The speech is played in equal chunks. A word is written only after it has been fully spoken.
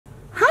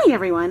Hi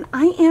everyone,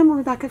 I am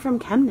Rebecca from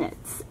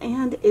ChemKnits,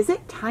 and is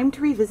it time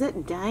to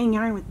revisit dyeing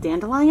yarn with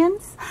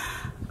dandelions?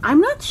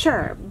 I'm not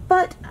sure,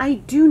 but I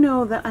do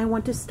know that I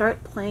want to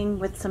start playing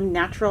with some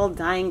natural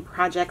dyeing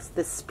projects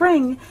this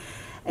spring,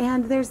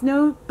 and there's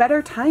no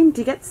better time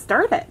to get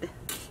started.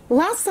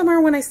 Last summer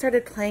when I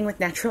started playing with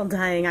natural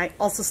dyeing, I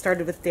also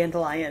started with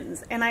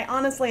dandelions, and I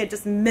honestly had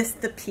just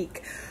missed the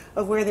peak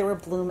of where they were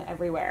bloom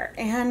everywhere.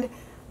 And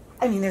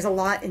I mean, there's a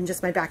lot in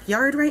just my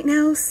backyard right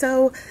now,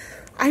 so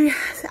I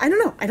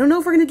don't know. I don't know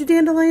if we're going to do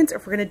dandelions or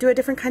if we're going to do a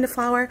different kind of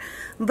flower,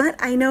 but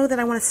I know that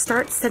I want to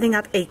start setting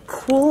up a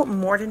cool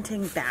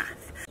mordanting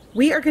bath.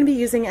 We are going to be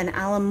using an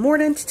alum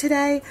mordant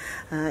today.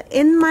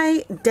 In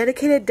my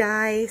dedicated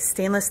dye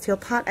stainless steel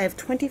pot, I have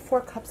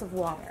 24 cups of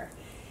water.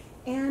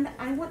 And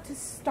I want to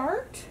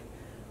start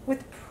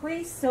with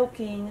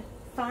pre-soaking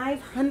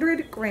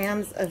 500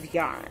 grams of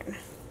yarn.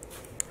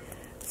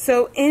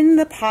 So in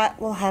the pot,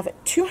 we'll have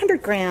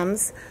 200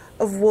 grams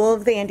of wool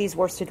of the Andes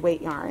worsted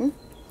weight yarn,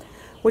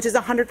 which is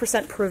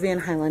 100% Peruvian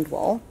Highland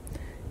wool,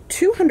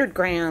 200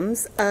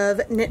 grams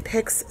of Knit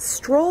Picks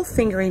Stroll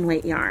fingering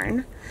weight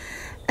yarn,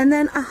 and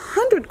then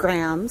 100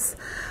 grams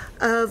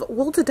of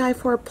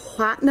W2D4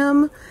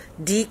 Platnum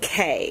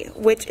DK,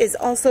 which is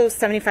also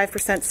 75%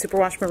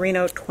 superwash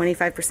merino,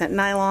 25%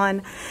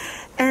 nylon.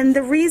 And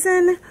the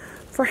reason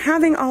for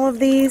having all of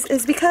these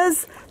is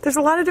because there's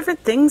a lot of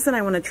different things that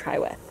I want to try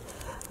with.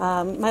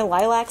 My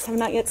lilacs have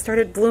not yet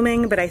started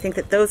blooming, but I think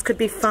that those could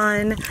be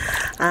fun.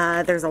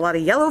 There's a lot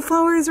of yellow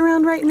flowers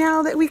around right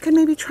now that we could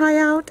maybe try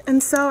out.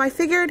 And so I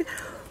figured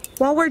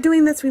while we're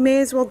doing this, we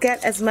may as well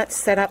get as much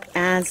set up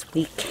as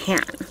we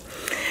can.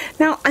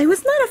 Now, I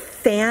was not a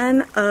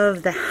fan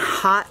of the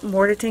hot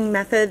mordanting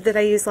method that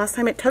I used last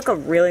time. It took a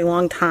really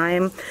long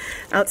time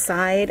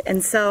outside,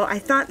 and so I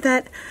thought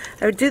that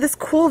I would do this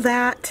cool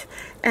vat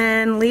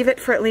and leave it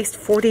for at least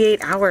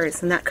 48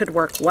 hours, and that could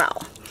work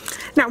well.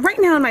 Now, right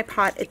now in my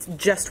pot, it's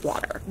just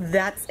water.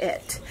 That's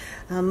it.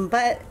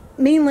 But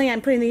mainly I'm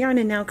putting the yarn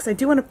in now because I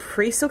do want to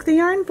pre-soak the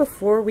yarn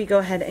before we go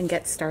ahead and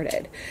get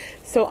started.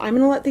 So I'm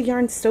going to let the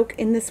yarn soak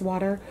in this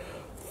water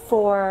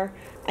for,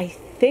 I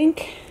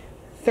think,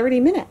 30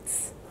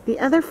 minutes. The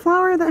other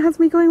flower that has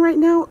me going right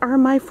now are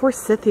my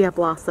forsythia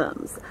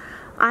blossoms.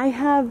 I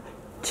have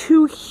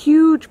 2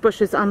 huge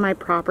bushes on my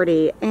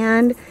property,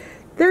 and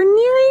they're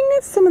nearing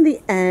some of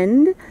the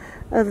end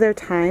of their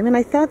time, and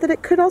I thought that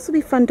it could also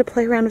be fun to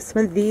play around with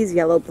some of these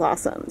yellow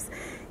blossoms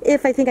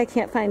if I think I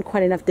can't find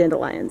quite enough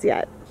dandelions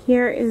yet.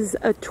 Here is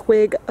a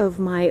twig of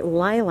my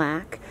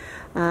lilac.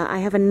 I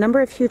have a number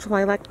of huge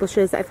lilac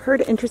bushes. I've heard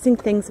interesting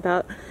things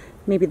about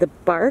maybe the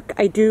bark.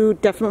 I do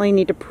definitely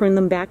need to prune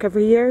them back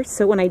every year,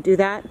 so when I do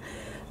that,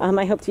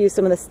 I hope to use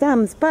some of the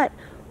stems, but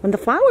when the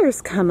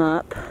flowers come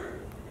up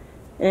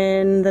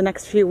in the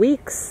next few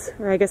weeks,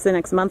 or I guess the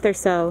next month or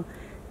so,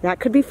 that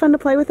could be fun to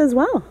play with as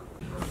well.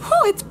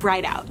 Oh, it's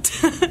bright out.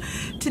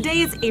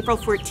 Today is April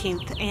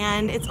 14th,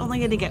 and it's only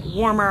going to get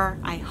warmer,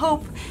 I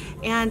hope,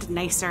 and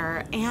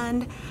nicer.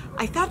 And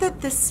I thought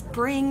that this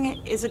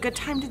spring is a good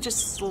time to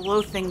just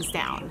slow things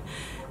down.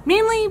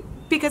 Mainly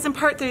because in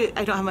part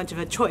I don't have much of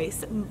a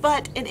choice,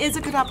 but it is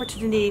a good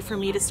opportunity for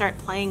me to start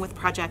playing with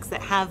projects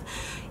that have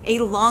a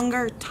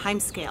longer time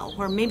scale,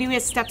 where maybe we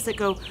have steps that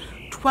go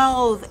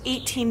 12,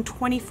 18,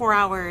 24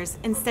 hours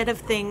instead of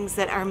things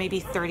that are maybe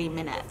 30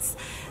 minutes.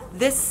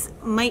 This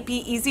might be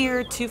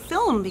easier to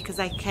film because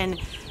I can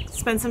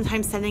spend some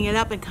time setting it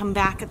up and come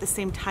back at the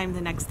same time the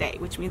next day,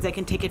 which means I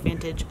can take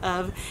advantage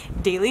of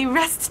daily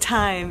rest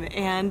time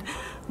and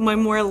my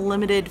more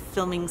limited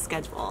filming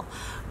schedule.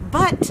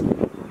 But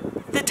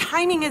the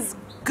timing is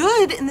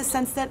good in the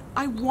sense that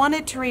I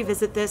wanted to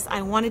revisit this.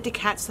 I wanted to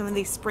catch some of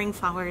these spring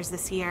flowers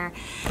this year,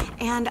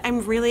 and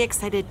I'm really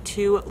excited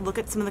to look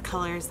at some of the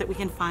colors that we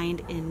can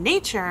find in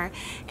nature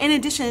in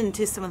addition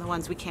to some of the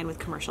ones we can with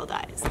commercial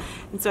dyes.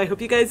 And so I hope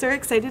you guys are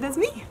excited as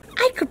me.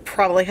 I could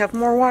probably have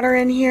more water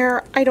in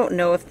here. I don't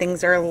know if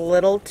things are a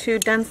little too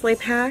densely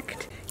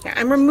packed. Yeah,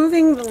 I'm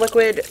removing the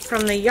liquid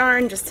from the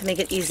yarn just to make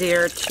it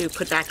easier to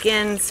put back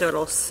in so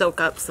it'll soak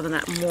up some of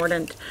that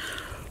mordant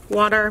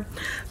water.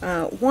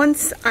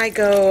 Once I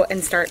go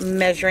and start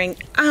measuring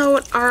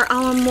out our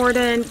alum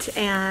mordant,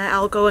 and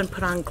I'll go and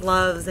put on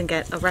gloves and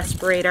get a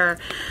respirator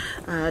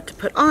to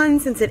put on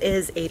since it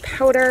is a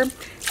powder.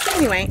 So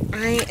anyway,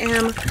 I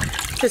am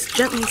just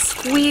gently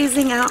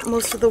squeezing out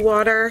most of the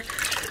water.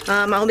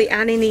 I'll be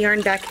adding the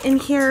yarn back in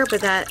here,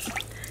 but that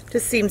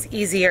just seems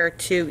easier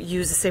to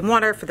use the same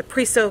water for the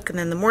pre-soak and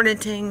then the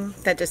mordanting.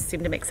 That just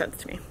seemed to make sense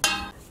to me.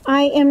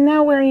 I am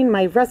now wearing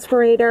my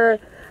respirator,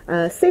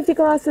 safety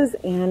glasses,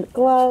 and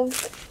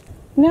gloves.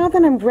 Now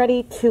that I'm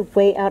ready to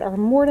weigh out our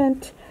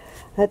mordant,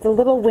 it's a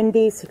little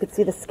windy so you can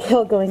see the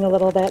scale going a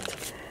little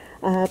bit.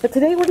 But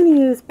today we're going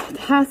to use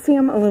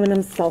potassium aluminum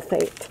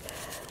sulfate,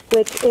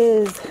 which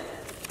is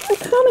a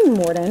common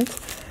mordant,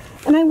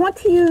 and I want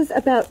to use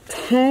about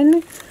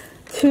 10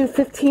 to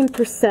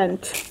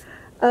 15%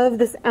 of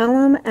this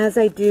alum as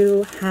I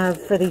do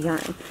have for the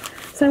yarn.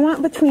 So I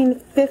want between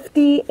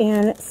 50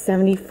 and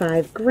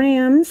 75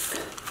 grams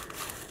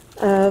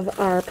of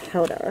our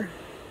powder.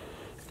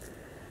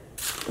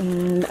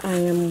 And I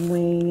am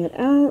weighing it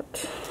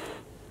out.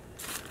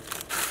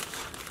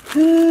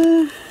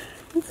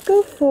 Let's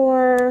go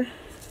for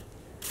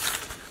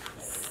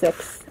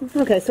 6.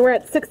 Okay, so we're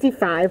at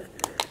 65.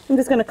 I'm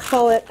just going to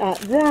call it at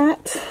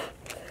that.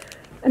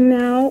 And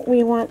now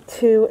we want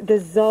to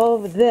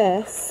dissolve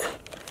this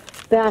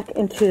back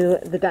into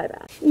the dye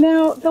bath.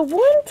 Now, the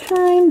one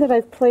time that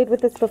I've played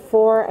with this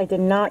before, I did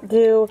not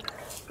do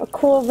a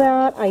cool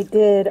vat. I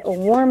did a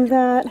warm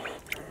vat.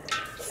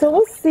 So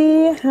we'll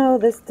see how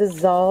this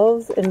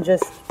dissolves in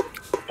just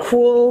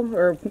cool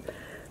or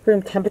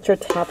room temperature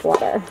tap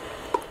water.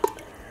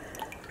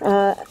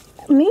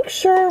 Make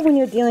sure when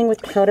you're dealing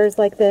with powders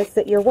like this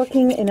that you're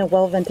working in a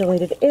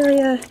well-ventilated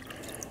area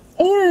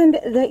and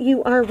that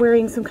you are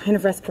wearing some kind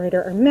of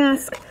respirator or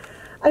mask.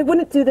 I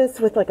wouldn't do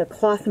this with like a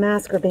cloth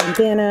mask or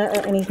bandana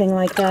or anything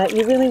like that.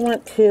 You really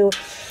want to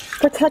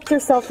protect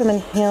yourself from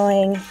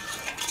inhaling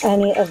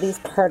any of these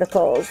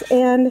particles.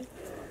 And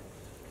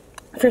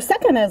for a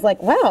second I was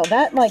like, wow,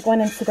 that like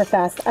went in super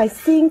fast. I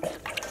think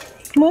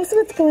most of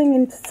it's going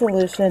into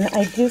solution.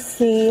 I do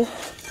see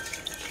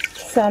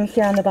some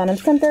here on the bottom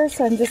center,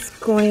 so I'm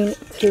just going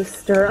to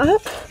stir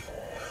up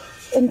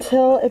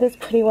until it is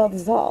pretty well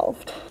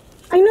dissolved.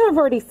 I know I've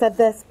already said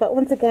this, but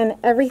once again,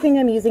 everything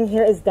I'm using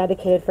here is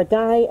dedicated for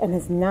dye and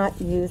is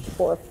not used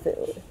for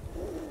food.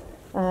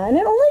 And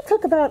it only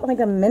took about like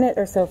a minute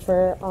or so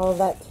for all of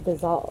that to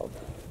dissolve.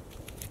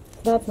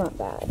 So that's not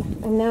bad.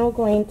 I'm now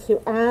going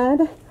to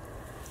add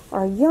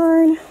our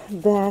yarn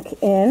back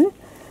in,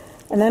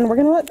 and then we're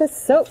going to let this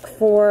soak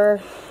for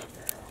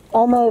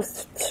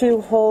almost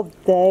 2 whole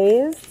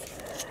days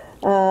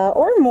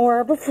or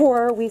more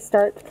before we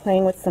start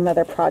playing with some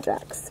other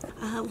projects.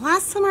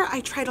 Last summer I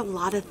tried a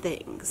lot of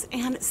things,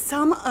 and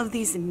some of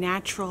these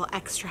natural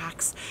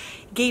extracts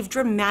gave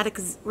dramatic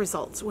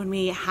results when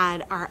we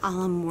had our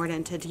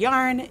mordanted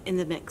yarn in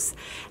the mix.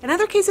 And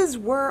other cases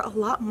were a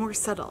lot more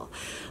subtle.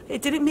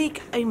 It didn't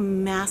make a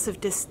massive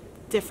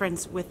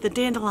difference with the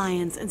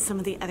dandelions and some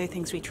of the other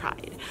things we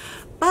tried.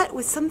 But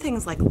with some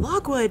things like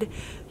logwood,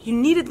 you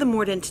needed the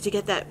mordant to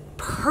get that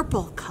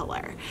purple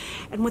color.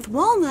 And with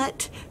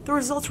walnut, the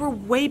results were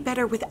way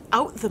better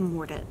without the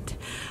mordant.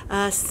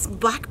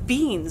 Black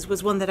beans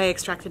was one that I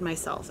extracted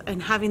myself,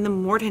 and having the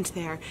mordant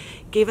there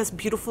gave us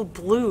beautiful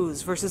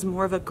blues versus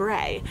more of a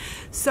gray.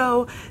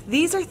 So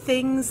these are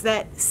things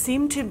that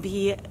seem to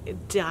be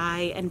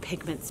dye and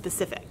pigment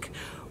specific,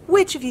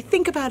 which if you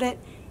think about it,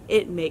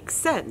 it makes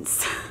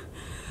sense.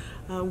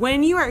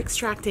 When you are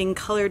extracting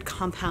colored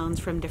compounds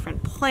from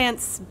different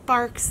plants,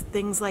 barks,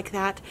 things like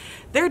that,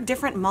 they're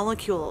different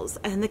molecules,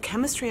 and the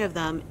chemistry of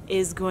them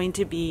is going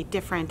to be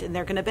different, and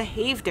they're going to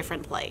behave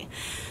differently.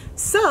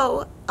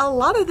 So a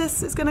lot of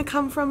this is going to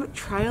come from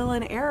trial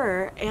and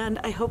error, and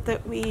I hope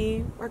that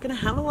we are going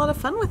to have a lot of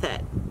fun with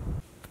it.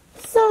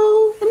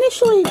 So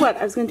initially,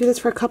 I was going to do this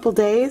for a couple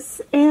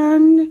days,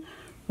 and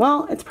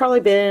well, it's probably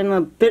been a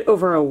bit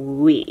over a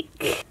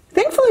week.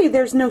 Thankfully,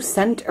 there's no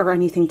scent or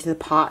anything to the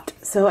pot,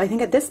 so I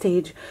think at this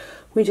stage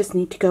we just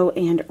need to go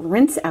and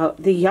rinse out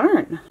the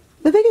yarn.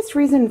 The biggest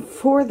reason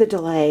for the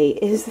delay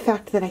is the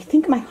fact that I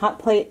think my hot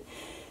plate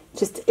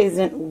just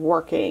isn't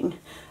working.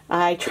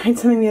 I tried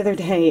something the other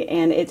day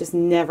and it just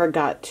never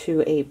got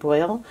to a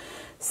boil.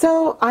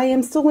 So I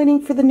am still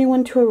waiting for the new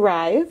one to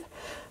arrive,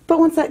 but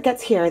once that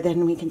gets here,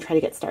 then we can try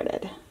to get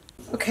started.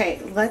 Okay,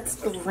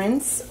 let's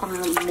rinse our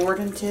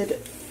mordanted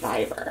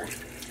fiber.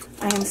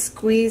 I am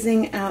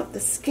squeezing out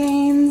the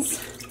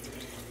skeins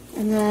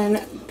and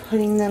then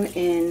putting them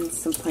in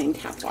some plain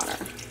tap water.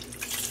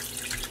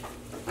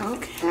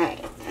 Okay,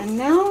 and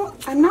now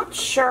I'm not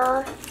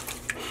sure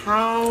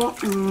how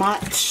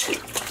much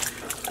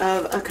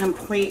of a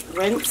complete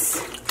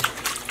rinse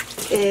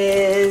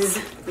is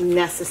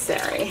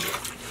necessary.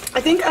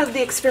 I think of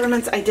the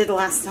experiments I did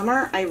last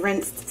summer, I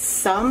rinsed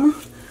some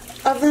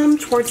of them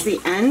towards the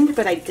end,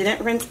 but I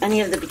didn't rinse any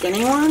of the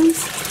beginning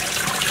ones,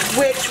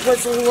 which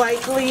was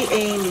likely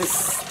a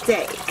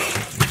mistake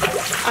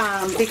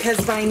because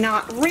by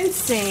not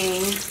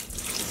rinsing,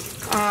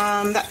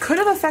 that could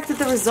have affected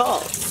the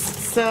results.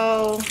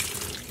 So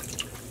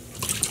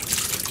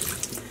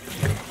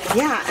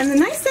yeah, and the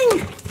nice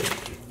thing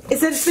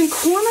is that it's been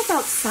cool enough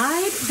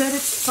outside that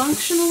it's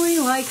functionally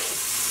like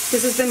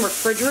this has been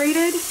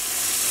refrigerated,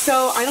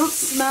 so I don't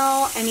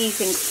smell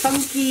anything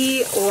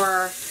funky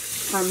or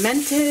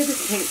fermented,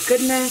 thank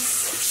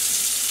goodness.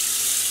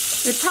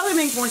 It'd probably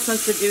make more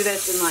sense to do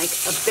this in like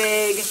a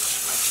big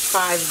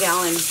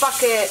 5-gallon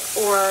bucket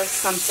or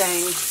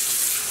something,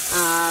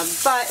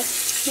 but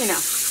you know,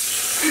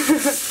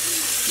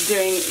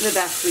 doing the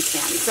best we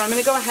can. So I'm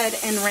going to go ahead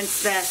and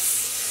rinse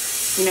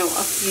this, you know,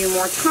 a few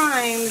more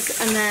times,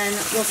 and then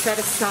we'll set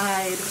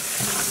aside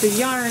the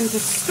yarn to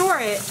store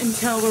it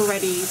until we're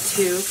ready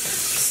to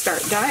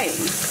start dyeing.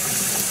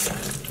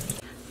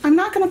 I'm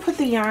not going to put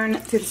the yarn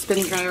through the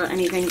spinning dryer or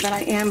anything, but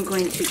I am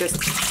going to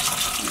just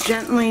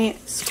gently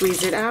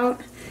squeeze it out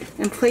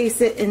and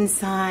place it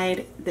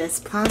inside this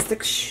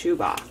plastic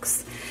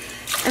shoebox.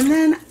 And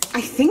then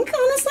I think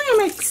honestly I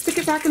might stick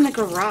it back in the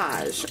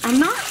garage. I'm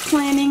not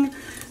planning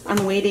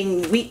on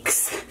waiting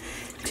weeks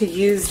to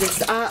use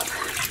this up.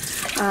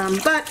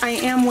 But I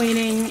am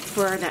waiting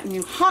for that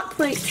new hot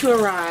plate to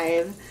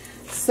arrive.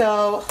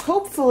 So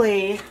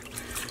hopefully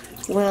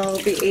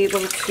we'll be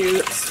able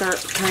to start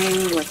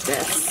playing with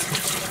this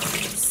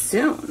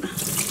soon.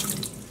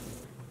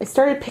 I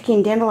started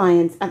picking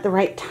dandelions at the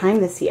right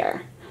time this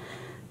year.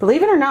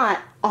 Believe it or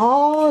not,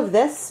 all of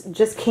this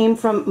just came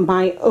from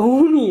my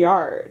own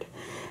yard.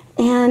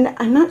 And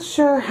I'm not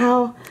sure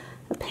how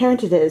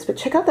apparent it is, but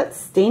check out that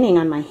staining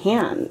on my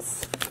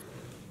hands.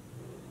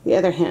 The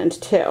other hand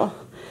too.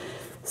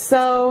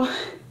 So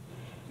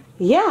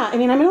yeah, I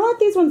mean, I'm gonna let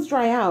these ones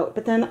dry out,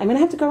 but then I'm gonna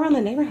have to go around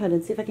the neighborhood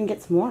and see if I can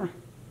get some more.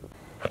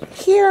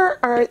 Here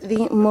are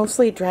the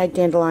mostly dried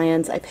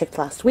dandelions I picked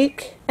last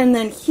week. And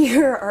then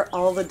here are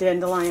all the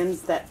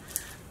dandelions that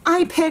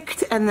I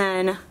picked and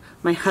then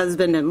my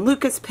husband and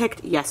Lucas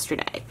picked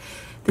yesterday.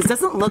 This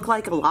doesn't look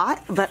like a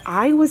lot, but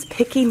I was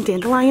picking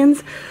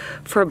dandelions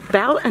for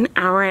about an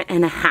hour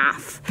and a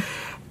half.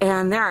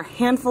 And there are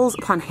handfuls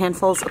upon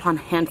handfuls upon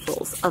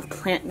handfuls of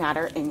plant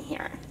matter in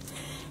here.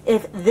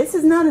 If this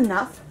is not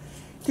enough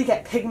to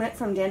get pigment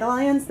from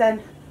dandelions,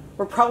 then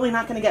we're probably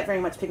not going to get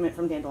very much pigment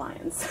from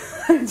dandelions.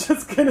 I'm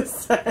just going to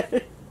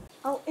say.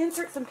 I'll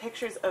insert some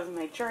pictures of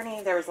my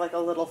journey. There was like a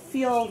little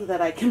field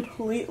that I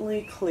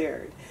completely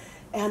cleared.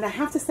 And I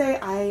have to say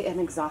I am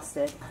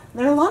exhausted.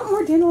 There are a lot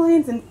more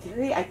dandelions in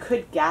theory I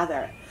could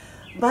gather.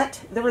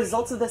 But the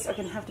results of this are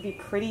going to have to be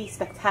pretty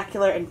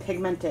spectacular and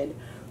pigmented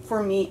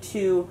for me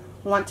to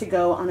want to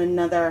go on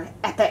another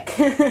epic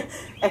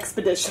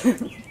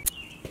expedition.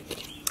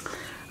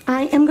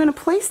 I am going to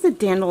place the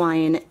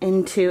dandelion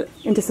into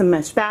some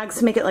mesh bags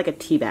to make it like a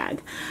tea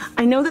bag.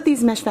 I know that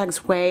these mesh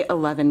bags weigh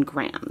 11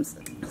 grams.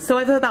 So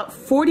I have about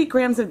 40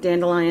 grams of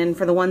dandelion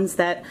for the ones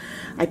that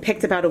I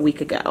picked about a week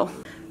ago.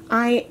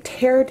 I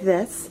tared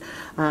this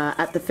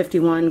at the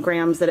 51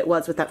 grams that it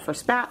was with that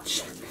first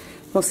batch.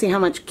 We'll see how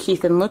much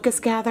Keith and Lucas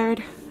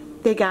gathered.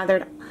 They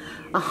gathered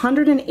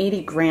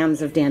 180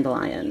 grams of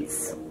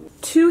dandelions.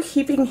 2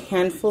 heaping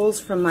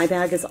handfuls from my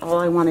bag is all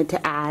I wanted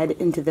to add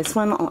into this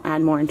one. I'll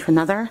add more into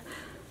another.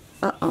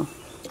 Uh-oh.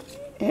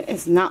 It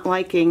is not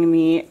liking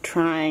me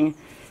trying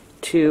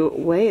to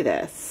weigh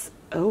this.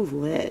 Oh,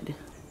 lid.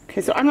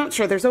 Okay, so I'm not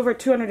sure. There's over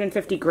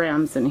 250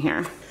 grams in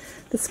here.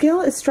 The scale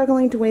is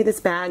struggling to weigh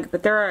this bag,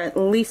 but there are at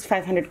least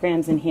 500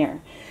 grams in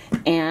here.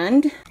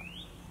 And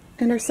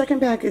our second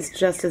bag is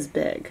just as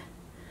big.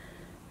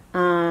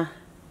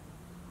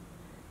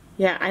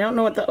 Yeah, I don't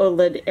know what the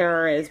OLID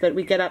error is, but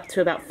we get up to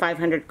about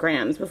 500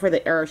 grams before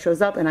the error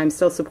shows up, and I'm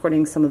still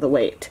supporting some of the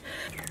weight.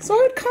 So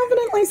I would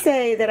confidently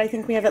say that I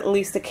think we have at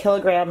least 1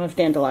 kilogram of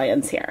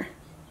dandelions here.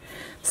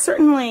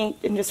 Certainly,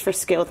 and just for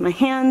scale with my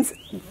hands,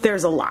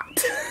 there's a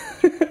lot.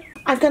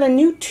 I've got a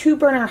new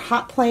 2-burner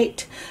hot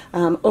plate.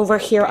 Over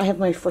here I have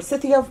my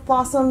forsythia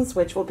blossoms,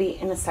 which will be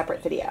in a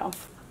separate video.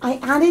 I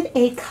added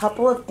a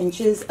couple of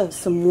inches of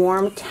some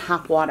warm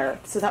tap water,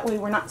 so that way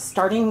we're not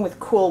starting with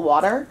cool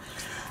water.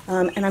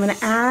 And I'm going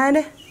to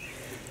add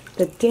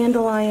the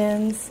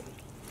dandelions.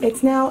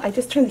 It's now, I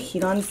just turned the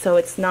heat on so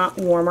it's not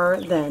warmer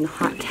than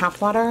hot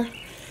tap water.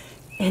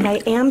 And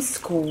I am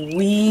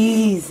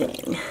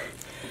squeezing.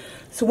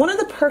 So one of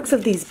the perks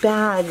of these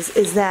bags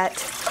is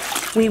that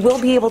we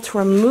will be able to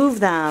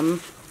remove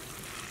them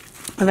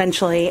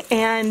eventually,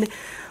 and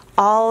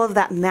all of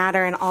that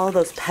matter and all of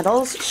those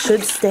petals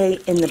should stay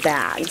in the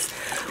bags,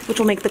 which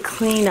will make the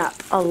cleanup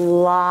a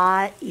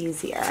lot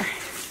easier.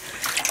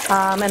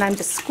 And I'm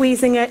just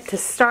squeezing it to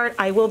start.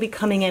 I will be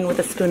coming in with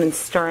a spoon and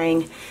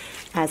stirring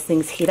as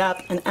things heat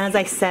up. And as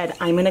I said,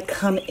 I'm going to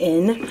come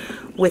in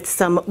with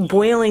some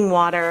boiling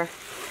water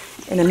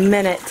in a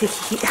minute to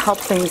help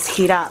things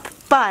heat up.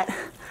 But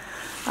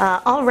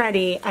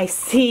already I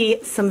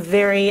see some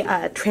very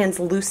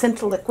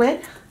translucent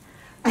liquid.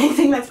 I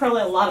think that's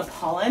probably a lot of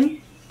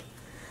pollen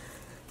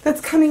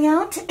that's coming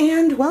out.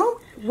 And well,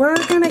 we're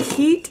going to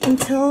heat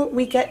until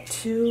we get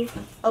to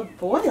a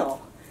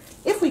boil,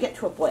 if we get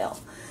to a boil.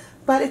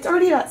 But it's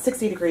already about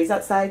 60 degrees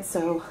outside,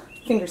 so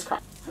fingers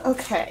crossed.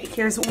 Okay,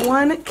 here's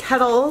 1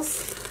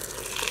 kettle's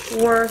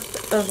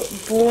worth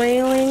of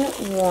boiling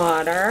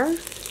water.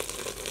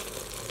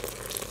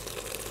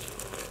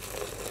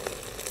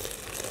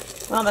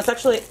 Wow, that's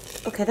actually,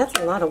 okay, that's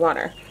a lot of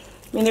water.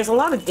 I mean, there's a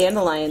lot of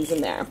dandelions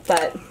in there,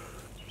 but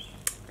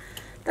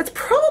that's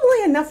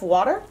probably enough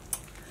water.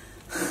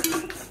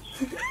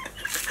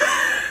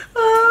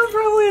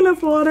 Probably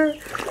enough water.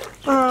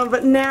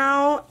 But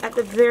now, at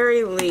the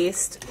very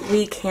least,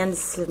 we can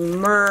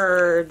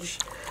submerge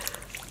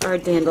our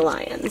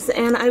dandelions.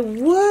 And I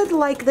would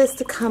like this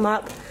to come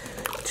up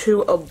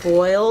to a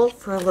boil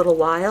for a little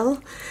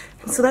while.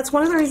 And so that's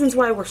one of the reasons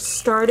why we're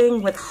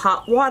starting with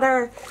hot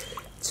water,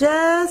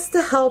 just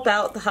to help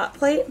out the hot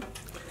plate.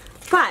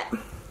 But,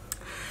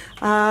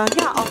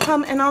 yeah, I'll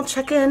come and I'll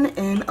check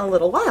in a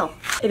little while.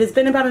 It has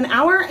been about an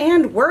hour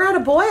and we're at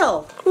a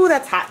boil. Ooh,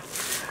 that's hot.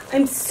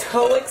 I'm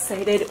so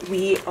excited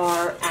we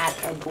are at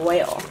a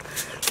boil.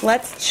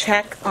 Let's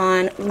check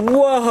on,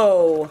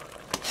 whoa.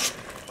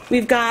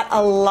 We've got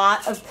a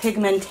lot of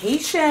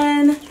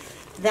pigmentation.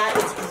 That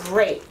is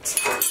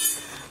great.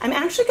 I'm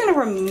actually going to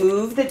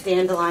remove the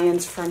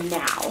dandelions for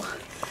now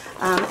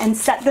and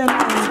set them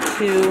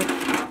into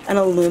an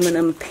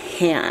aluminum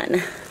pan.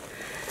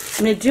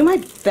 I'm going to do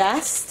my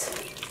best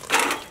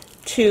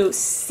to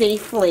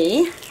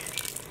safely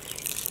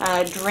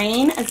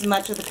drain as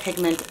much of the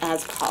pigment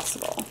as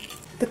possible.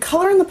 The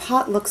color in the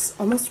pot looks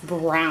almost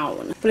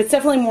brown, but it's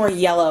definitely more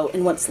yellow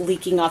in what's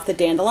leaking off the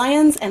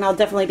dandelions, and I'll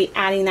definitely be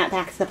adding that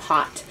back to the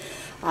pot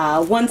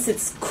once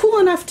it's cool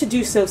enough to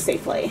do so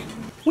safely.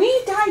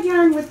 We dyed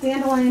yarn with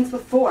dandelions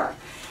before,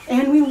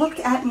 and we looked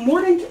at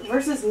mordant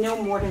versus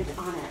no mordant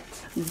on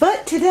it.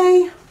 But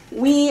today,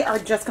 we are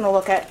just going to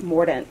look at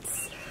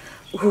mordants.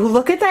 Ooh,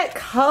 look at that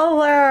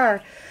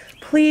color!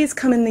 Please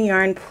come in the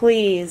yarn,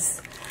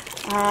 please.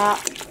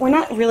 We're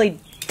not really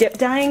dip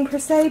dyeing per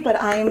se, but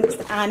I'm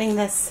just adding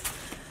this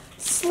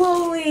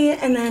slowly,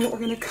 and then we're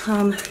going to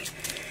come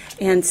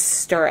and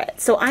stir it.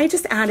 So I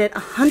just added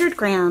 100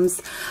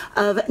 grams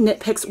of Knit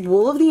Picks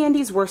Wool of the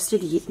Andes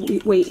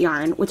worsted weight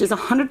yarn, which is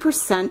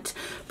 100%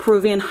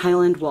 Peruvian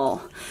Highland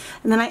wool.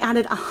 And then I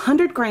added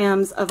 100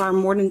 grams of our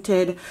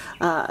mordanted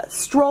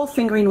Stroll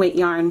fingering weight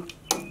yarn,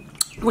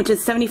 which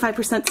is 75%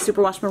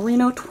 superwash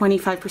merino,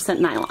 25%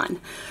 nylon.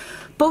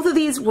 Both of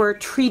these were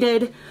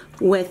treated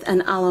with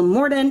an alum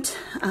mordant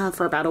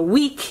for about a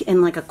week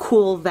in like a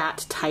cool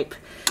vat type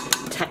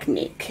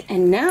technique.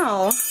 And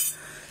now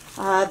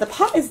the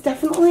pot is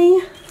definitely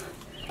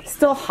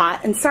still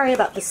hot, and sorry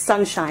about the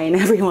sunshine,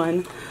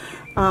 everyone.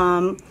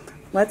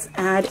 Let's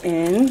add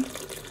in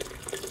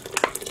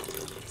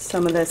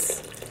some of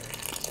this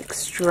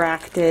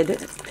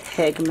extracted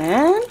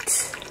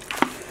pigment.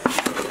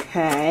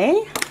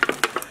 Okay.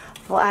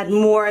 I'll add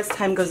more as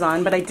time goes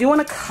on, but I do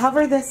want to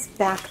cover this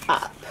back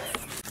up.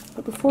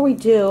 But before we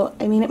do,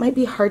 I mean, it might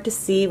be hard to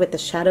see with the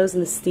shadows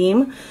and the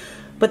steam,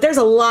 but there's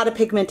a lot of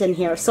pigment in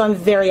here, so I'm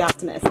very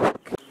optimistic.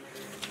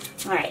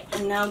 Alright,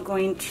 I'm now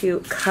going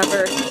to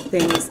cover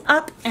things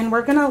up, and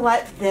we're going to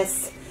let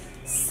this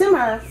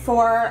simmer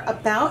for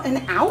about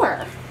an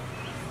hour.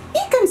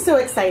 Eek, I'm so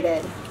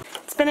excited!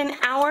 It's been an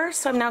hour,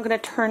 so I'm now going to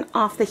turn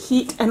off the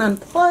heat and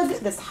unplug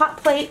this hot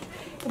plate.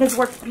 It has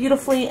worked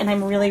beautifully, and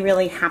I'm really,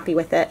 really happy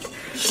with it.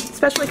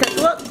 Especially because,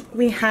 look,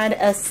 we had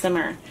a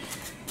simmer.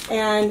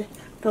 And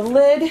the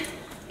lid,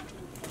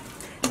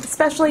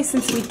 especially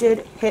since we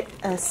did hit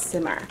a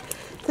simmer.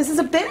 This is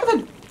a bit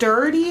of a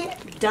dirty,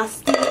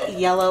 dusty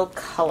yellow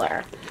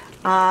color.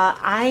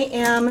 I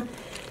am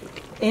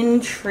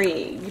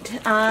intrigued.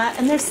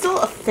 And there's still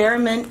a fair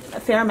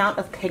amount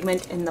of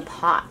pigment in the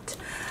pot.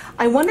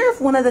 I wonder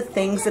if one of the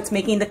things that's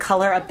making the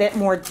color a bit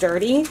more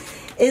dirty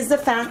is the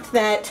fact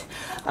that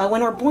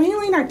when we're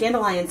boiling our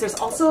dandelions, there's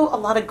also a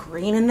lot of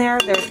green in there.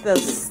 There's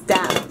those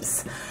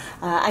stems.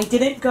 I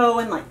didn't go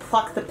and like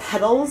pluck the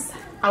petals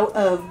out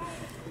of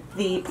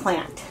the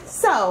plant.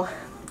 So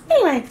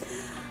anyway,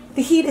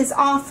 the heat is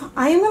off.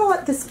 I am going to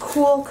let this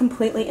cool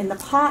completely in the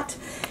pot,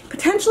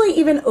 potentially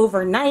even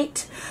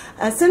overnight.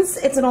 Since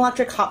it's an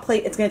electric hot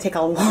plate, it's going to take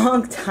a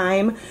long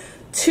time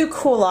to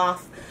cool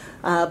off,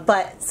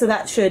 but so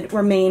that should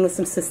remain with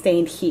some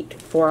sustained heat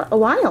for a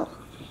while.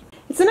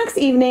 It's the next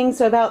evening,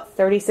 so about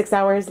 36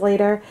 hours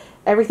later.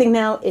 Everything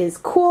now is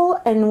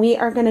cool, and we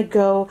are going to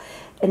go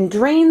and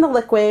drain the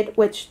liquid,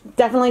 which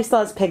definitely still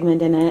has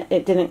pigment in it.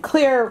 It didn't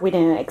clear, we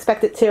didn't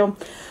expect it to,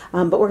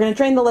 but we're going to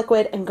drain the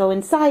liquid and go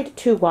inside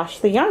to wash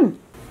the yarn.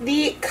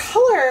 The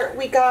color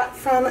we got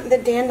from the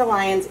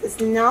dandelions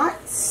is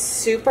not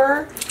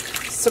super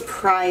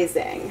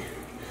surprising.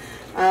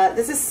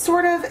 This is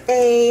sort of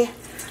a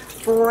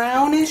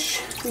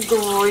brownish,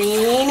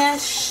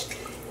 greenish,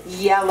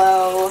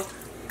 yellow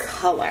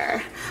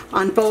color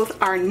on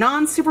both our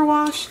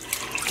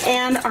non-superwash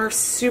and our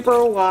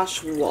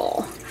superwash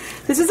wool.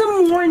 This is a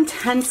more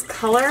intense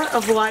color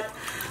of what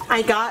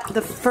I got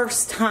the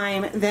first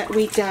time that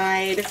we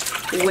dyed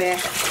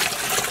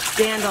with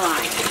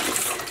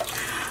dandelions.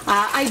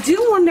 I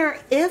do wonder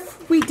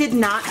if we did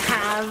not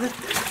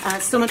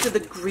have so much of the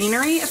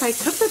greenery, if I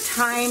took the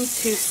time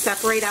to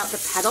separate out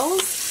the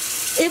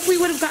petals, if we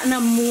would have gotten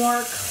a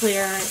more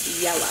clear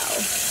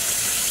yellow.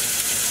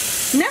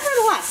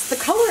 Nevertheless, the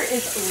color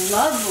is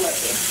lovely.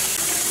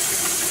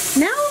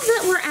 Now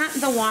that we're at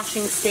the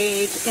washing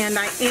stage, and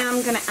I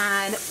am going to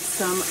add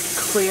some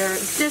clear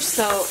dish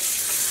soap,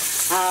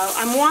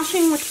 I'm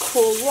washing with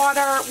cool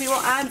water. We will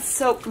add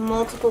soap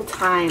multiple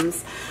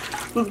times,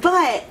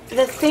 but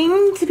the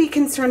thing to be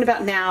concerned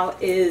about now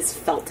is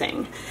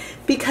felting,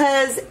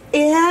 because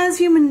as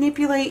you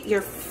manipulate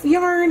your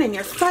yarn and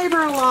your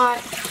fiber a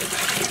lot,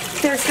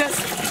 there's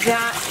just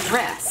that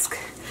risk.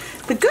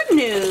 The good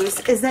news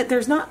is that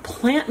there's not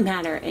plant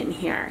matter in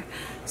here,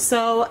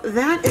 so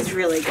that is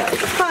really good.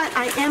 But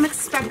I am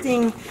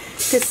expecting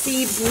to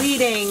see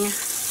bleeding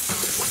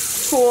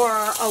for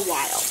a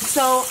while.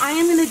 So I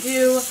am going to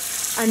do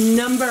a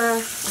number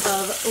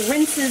of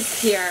rinses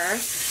here,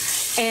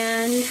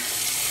 and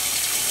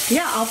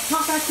yeah, I'll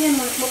pop back in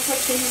when it looks like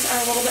things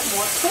are a little bit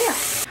more clear.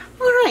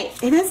 Alright,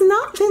 it has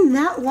not been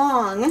that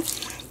long,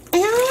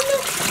 and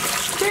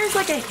there's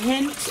like a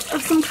hint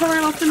of some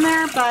color left in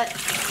there, but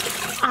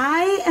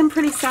I am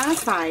pretty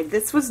satisfied.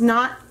 This was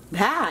not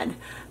bad.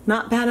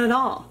 Not bad at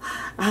all.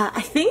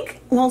 I think,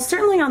 well,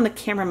 certainly on the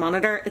camera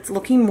monitor, it's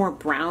looking more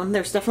brown.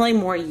 There's definitely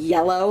more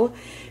yellow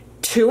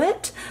to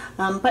it.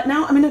 But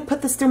now I'm going to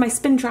put this through my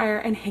spin dryer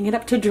and hang it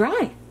up to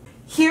dry.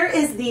 Here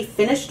is the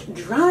finished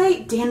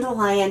dry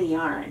dandelion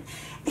yarn.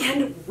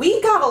 And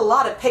we got a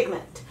lot of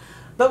pigment,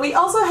 but we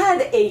also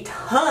had a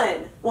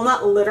ton, well,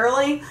 not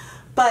literally,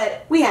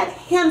 but we had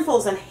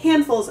handfuls and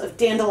handfuls of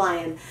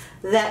dandelion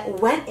that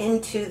went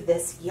into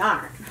this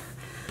yarn.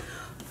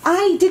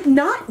 I did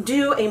not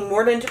do a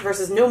mordant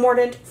versus no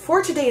mordant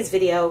for today's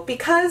video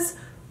because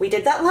we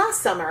did that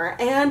last summer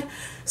and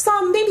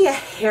saw maybe a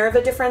hair of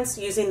a difference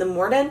using the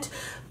mordant,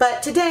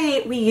 but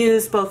today we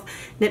use both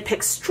Knit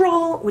Pick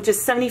Stroll, which is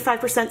 75%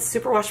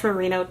 superwash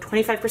merino,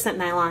 25%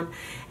 nylon,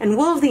 and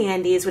Wool of the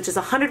Andes, which is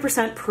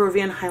 100%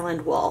 Peruvian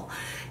Highland wool.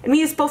 And we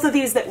use both of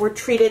these that were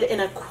treated in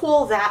a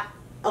Cool Vat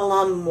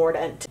alum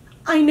mordant.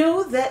 I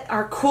know that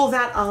our Cool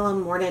Vat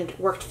alum mordant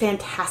worked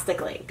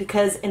fantastically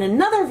because in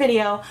another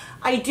video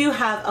I do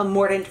have a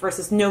mordant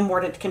versus no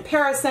mordant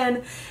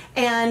comparison,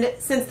 and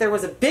since there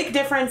was a big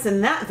difference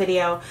in that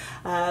video,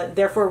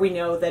 therefore we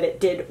know that it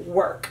did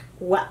work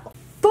well.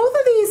 Both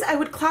of these I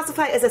would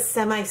classify as a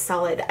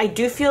semi-solid. I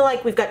do feel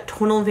like we've got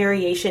tonal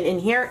variation in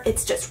here.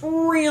 It's just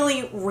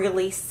really,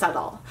 really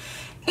subtle.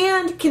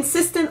 And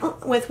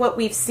consistent with what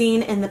we've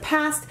seen in the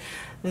past,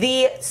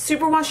 the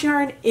superwash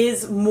yarn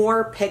is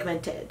more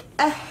pigmented,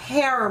 a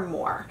hair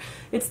more.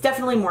 It's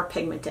definitely more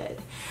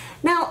pigmented.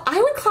 Now,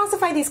 I would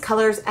classify these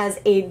colors as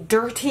a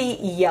dirty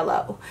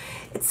yellow.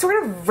 It's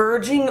sort of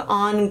verging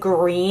on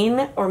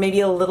green or maybe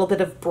a little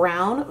bit of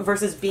brown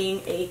versus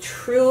being a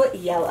true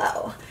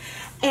yellow.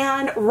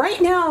 And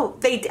right now,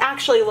 they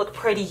actually look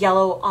pretty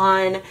yellow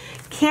on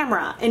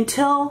camera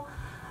until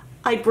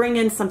I bring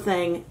in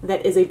something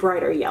that is a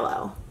brighter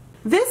yellow.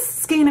 This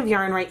skein of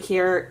yarn right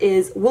here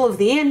is Wool of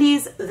the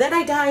Andes that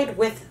I dyed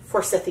with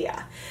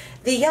Forsythia.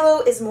 The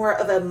yellow is more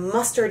of a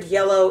mustard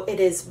yellow. It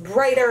is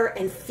brighter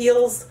and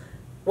feels,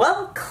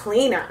 well,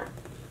 cleaner.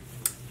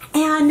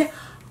 And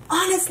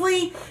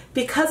honestly,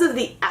 because of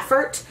the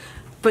effort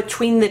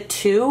between the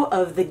two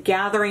of the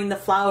gathering the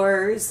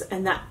flowers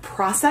and that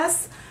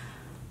process,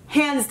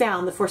 hands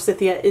down, the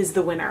Forsythia is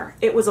the winner.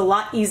 It was a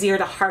lot easier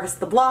to harvest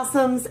the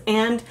blossoms,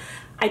 and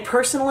I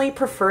personally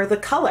prefer the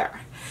color.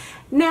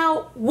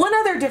 Now, one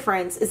other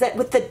difference is that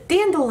with the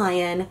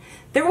dandelion,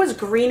 there was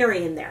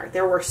greenery in there.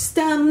 There were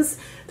stems,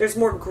 there's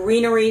more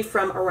greenery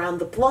from around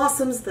the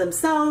blossoms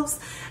themselves,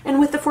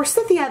 and with the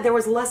Forsythia, there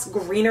was less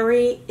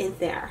greenery in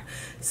there.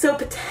 So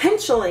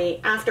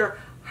potentially, after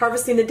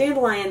harvesting the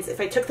dandelions,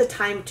 if I took the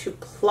time to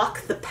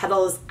pluck the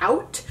petals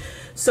out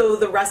so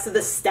the rest of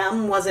the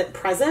stem wasn't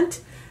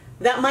present,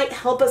 that might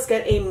help us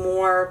get a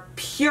more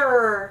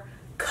pure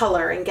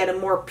color and get a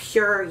more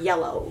pure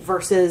yellow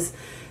versus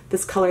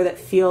this color that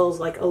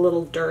feels like a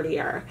little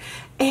dirtier.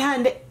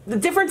 And the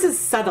difference is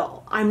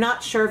subtle. I'm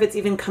not sure if it's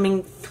even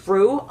coming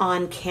through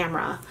on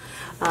camera,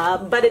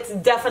 but it's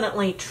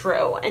definitely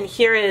true. And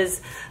here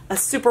is a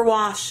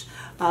superwash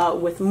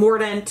with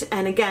mordant,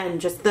 and again,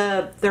 just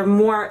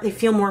they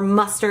feel more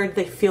mustard,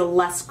 they feel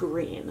less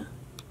green.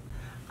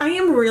 I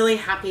am really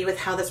happy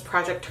with how this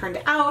project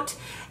turned out,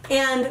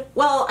 and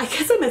well, I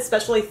guess I'm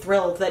especially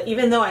thrilled that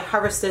even though I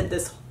harvested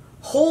this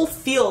whole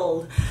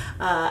field,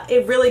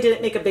 it really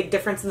didn't make a big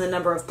difference in the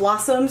number of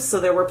blossoms, so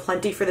there were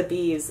plenty for the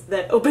bees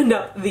that opened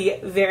up the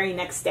very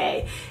next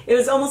day. It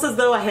was almost as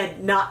though I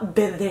had not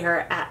been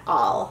there at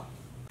all.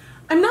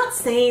 I'm not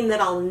saying that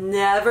I'll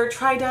never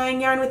try dyeing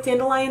yarn with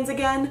dandelions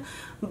again,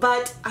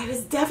 but I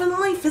was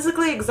definitely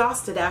physically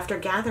exhausted after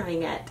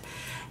gathering it.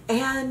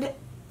 And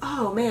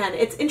oh man,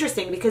 it's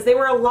interesting because they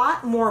were a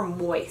lot more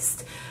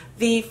moist.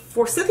 The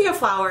Forsythia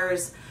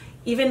flowers,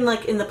 even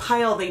like in the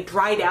pile, they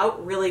dried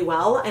out really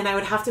well, and I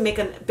would have to make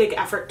a big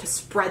effort to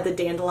spread the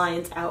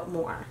dandelions out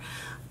more.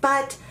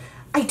 But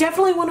I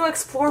definitely want to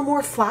explore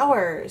more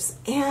flowers,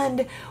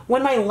 and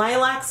when my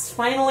lilacs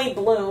finally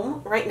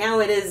bloom, right now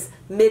it is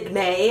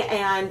mid-May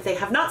and they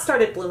have not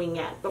started blooming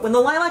yet, but when the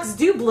lilacs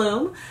do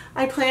bloom,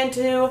 I plan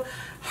to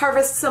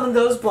harvest some of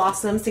those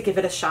blossoms to give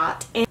it a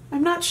shot. And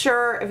I'm not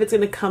sure if it's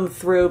going to come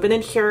through, but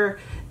in here,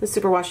 the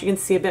superwash, you can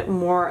see a bit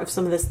more of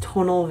some of this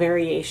tonal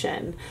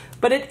variation.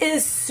 But it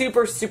is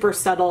super, super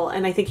subtle,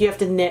 and I think you have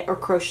to knit or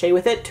crochet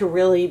with it to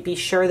really be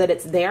sure that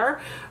it's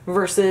there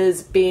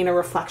versus being a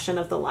reflection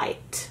of the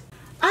light.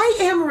 I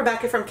am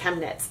Rebecca from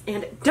ChemKnits,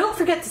 and don't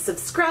forget to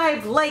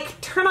subscribe, like,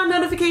 turn on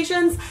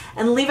notifications,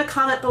 and leave a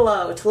comment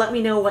below to let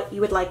me know what you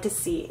would like to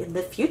see in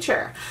the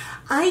future.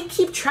 I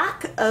keep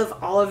track of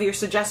all of your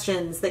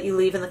suggestions that you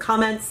leave in the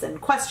comments and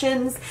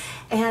questions,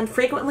 and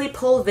frequently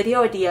pull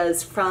video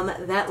ideas from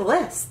that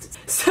list.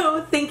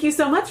 So thank you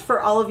so much for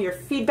all of your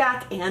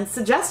feedback and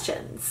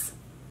suggestions.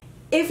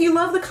 If you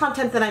love the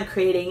content that I'm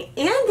creating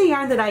and the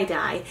yarn that I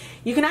dye,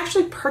 you can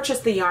actually purchase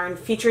the yarn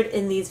featured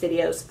in these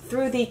videos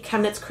through the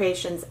ChemKnits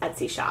Creations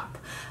Etsy shop.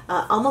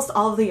 Almost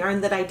all of the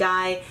yarn that I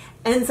dye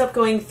ends up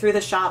going through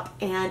the shop,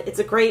 and it's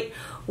a great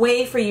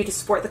way for you to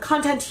support the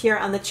content here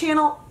on the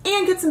channel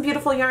and get some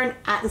beautiful yarn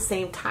at the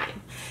same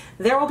time.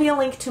 There will be a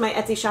link to my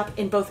Etsy shop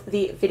in both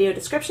the video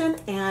description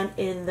and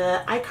in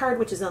the iCard,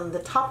 which is on the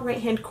top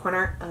right-hand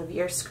corner of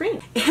your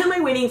screen. Am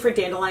I waiting for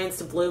dandelions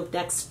to bloom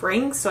next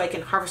spring so I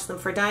can harvest them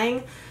for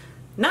dyeing?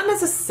 Not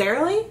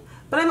necessarily,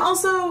 but I'm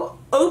also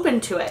open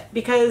to it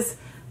because,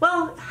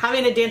 well,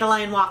 having a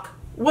dandelion walk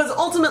was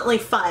ultimately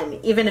fun,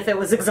 even if it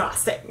was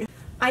exhausting.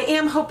 I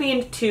am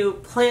hoping to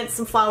plant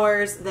some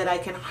flowers that I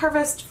can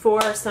harvest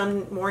for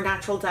some more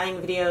natural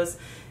dyeing videos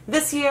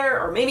this year,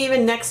 or maybe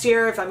even next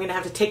year if I'm going to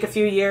have to take a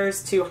few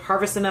years to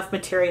harvest enough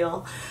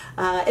material.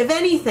 If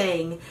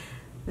anything,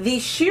 the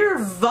sheer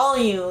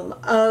volume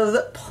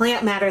of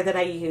plant matter that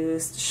I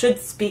used should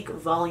speak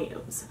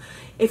volumes.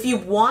 If you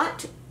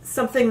want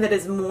something that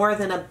is more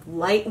than a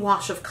light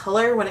wash of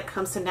color when it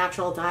comes to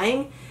natural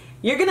dyeing,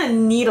 you're going to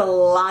need a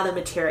lot of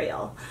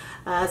material.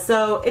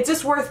 So it's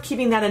just worth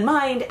keeping that in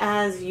mind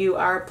as you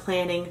are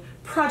planning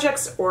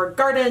projects or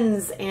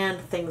gardens and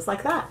things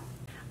like that.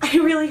 I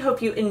really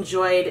hope you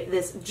enjoyed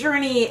this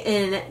journey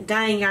in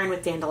dyeing yarn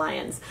with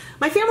dandelions.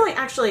 My family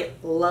actually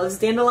loves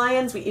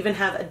dandelions. We even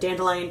have a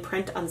dandelion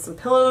print on some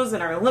pillows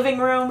in our living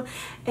room,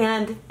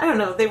 and I don't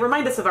know, they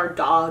remind us of our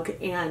dog,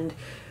 and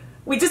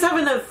we just have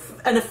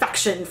an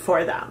affection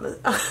for them.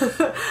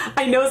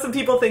 I know some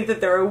people think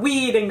that they're a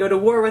weed and go to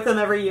war with them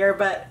every year,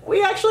 but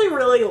we actually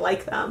really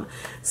like them.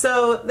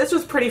 So this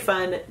was pretty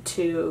fun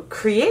to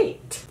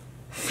create.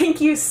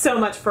 Thank you so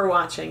much for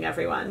watching,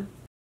 everyone.